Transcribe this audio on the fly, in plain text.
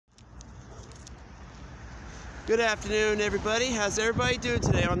Good afternoon, everybody. How's everybody doing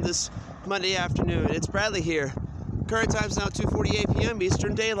today on this Monday afternoon? It's Bradley here. Current time is now 2:48 p.m.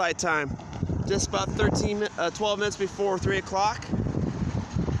 Eastern Daylight Time. Just about 12 minutes before 3 o'clock.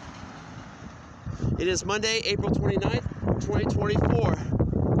 It is Monday, April 29th, 2024.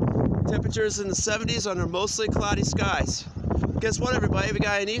 Temperatures in the 70s under mostly cloudy skies. Guess what, everybody? We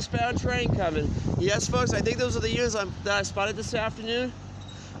got an eastbound train coming. Yes, folks, I think those are the units that I spotted this afternoon.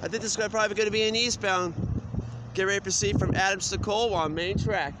 I think this is probably going to be an eastbound. Get ready to proceed from Adams to Cole on main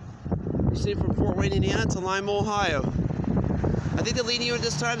track. Proceed from Fort Wayne, Indiana to Lima, Ohio. I think the leading unit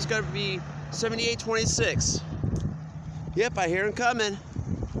this time is going to be 7826. Yep, I hear him coming.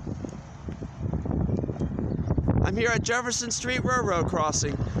 I'm here at Jefferson Street Railroad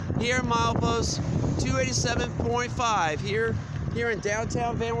crossing. Here in milepost 287.5. Here in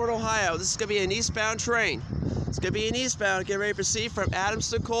downtown Van Wert, Ohio. This is going to be an eastbound train. It's going to be an eastbound. Get ready to proceed from Adams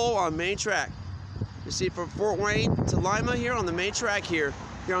to Cole on main track. Proceed from Fort Wayne to Lima here on the main track here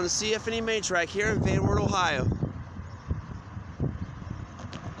on the CFE main track here in Van Wert, Ohio.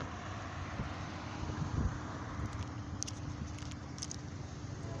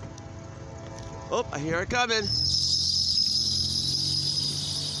 Oh, I hear it coming. I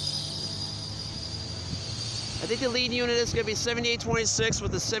think the lead unit is going to be 7826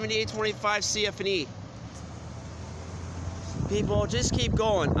 with the 7825 CFE. People, just keep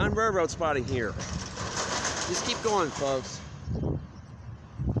going. I'm railroad spotting here. Just keep going, folks.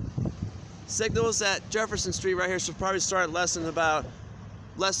 Signals at Jefferson Street right here should probably start less than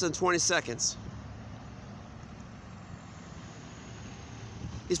 20 seconds.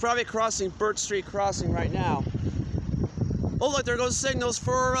 He's probably crossing Wert Street crossing right now. Oh, look, there goes signals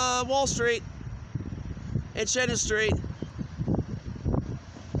for Wall Street and Shannon Street.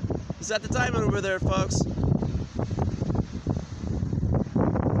 He's at the diamond over there, folks.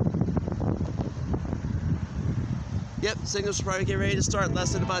 Yep, signals should probably get ready to start in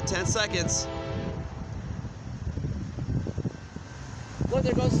less than about 10 seconds. Look,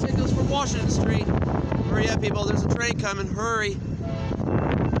 there goes signals for Washington Street. Hurry up, people, there's a train coming, hurry.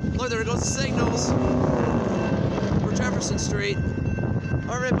 Look, there goes the signals for Jefferson Street. All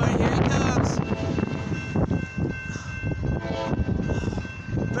right, everybody, here he comes.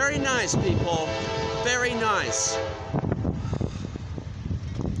 Very nice, people, very nice.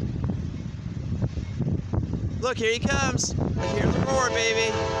 Look, here he comes. I hear the roar,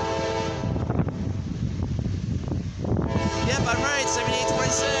 baby. Yep, I'm right,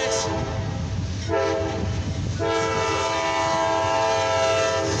 7826.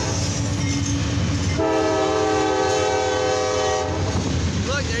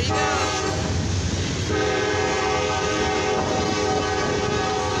 Look, there you go.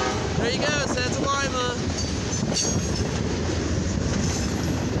 There you go, it's headed to Lima.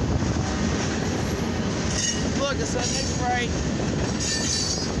 Look, it's that next right.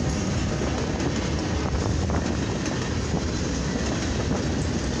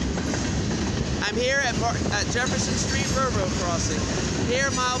 I'm here at Jefferson Street Railroad crossing. Here,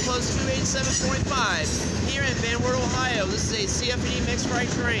 milepost 287.5. Here in Van Wert, Ohio. This is a CFE mixed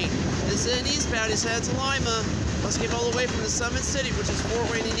freight train. This is an eastbound. It's headed to Lima. Let's get all the way from the Summit City, which is Fort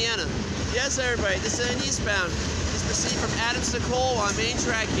Wayne, Indiana. Yes, everybody, this is an eastbound. Let's proceed from Adams to Cole on main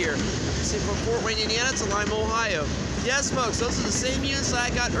track here. From Fort Wayne, Indiana to Lima, Ohio. Yes, folks, those are the same units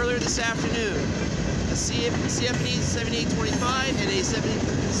that I got earlier this afternoon. A CFE 7825 and a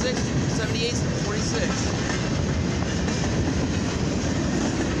 7826.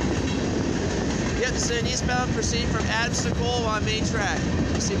 Yep, this is an eastbound. Proceed from Adams to Cole on main track.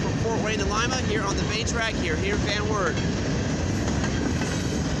 Proceed from Fort Wayne to Lima here on the main track here in Van Wert.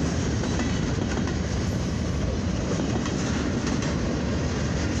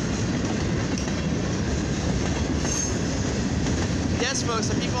 Yes, folks,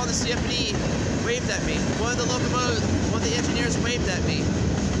 the people on the CFE waved at me. One of the engineers waved at me.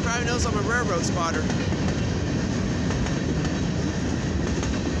 He probably knows I'm a railroad spotter.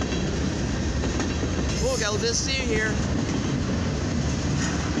 Oh, got a little bit of steam here.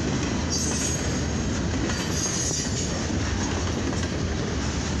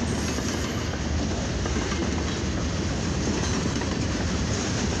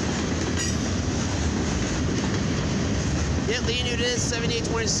 Yep, lead unit is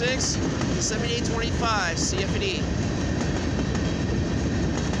 7826, 7825 CFE.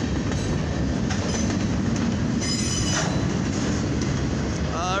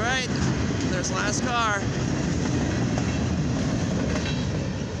 All right, there's the last car.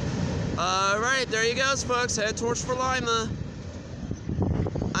 All right, there you goes, folks. Head towards for Lima.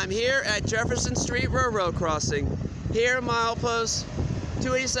 I'm here at Jefferson Street Railroad crossing. Here, milepost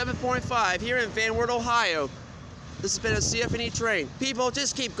 287.5 here in Van Wert, Ohio. This has been a CFE train. People,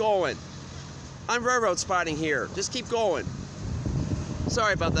 just keep going. I'm railroad spotting here. Just keep going.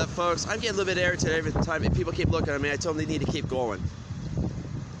 Sorry about that, folks. I'm getting a little bit irritated every time people keep looking at me. I tell them they need to keep going.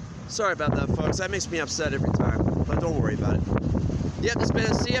 Sorry about that, folks. That makes me upset every time, but don't worry about it. Yep, this has been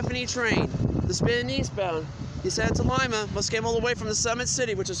a CFE train. This has been eastbound. He's headed to Lima. Must came all the way from the Summit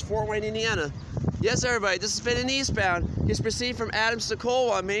City, which is Fort Wayne, Indiana. Yes, everybody, this has been an eastbound. He's proceeding from Adams to Cole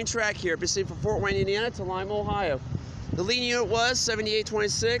on main track here, proceeding from Fort Wayne, Indiana to Lima, Ohio. The leading unit was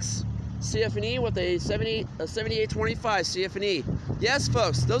 7826 CFE with a 7825 CFE. Yes,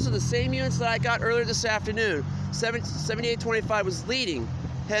 folks, those are the same units that I got earlier this afternoon. 7825 was leading,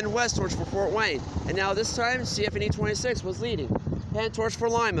 heading west towards Fort Wayne. And now this time, CFE 26 was leading, heading towards for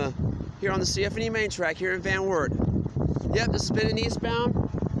Lima, here on the CFE main track here in Van Wert. Yep, this has been an eastbound.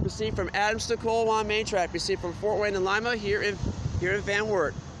 Proceed from Adams to Cole on main track. Proceed from Fort Wayne and Lima here in Van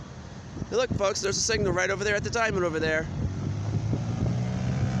Wert. Hey, look, folks, there's a signal right over there at the diamond over there.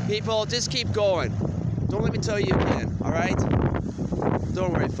 People, just keep going. Don't let me tell you again, all right?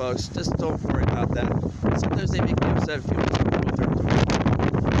 Don't worry, folks. Just don't worry about that. Sometimes they make me upset if people tell me what they're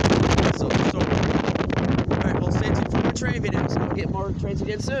doing. So just don't worry. All right, well, stay tuned for more train videos. I'll get more trains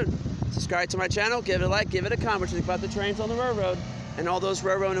again soon. Subscribe to my channel. Give it a like. Give it a comment. What you think about the trains on the railroad. And all those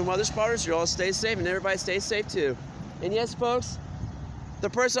railroad and weather spotters, you all stay safe, and everybody stay safe too. And yes, folks, the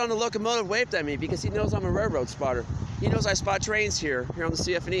person on the locomotive waved at me because he knows I'm a railroad spotter. He knows I spot trains here on the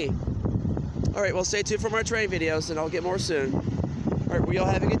CFE. All right, well, stay tuned for more train videos, and I'll get more soon. All right, well, you all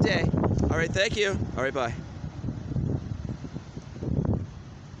have a good day. All right, thank you. All right, bye.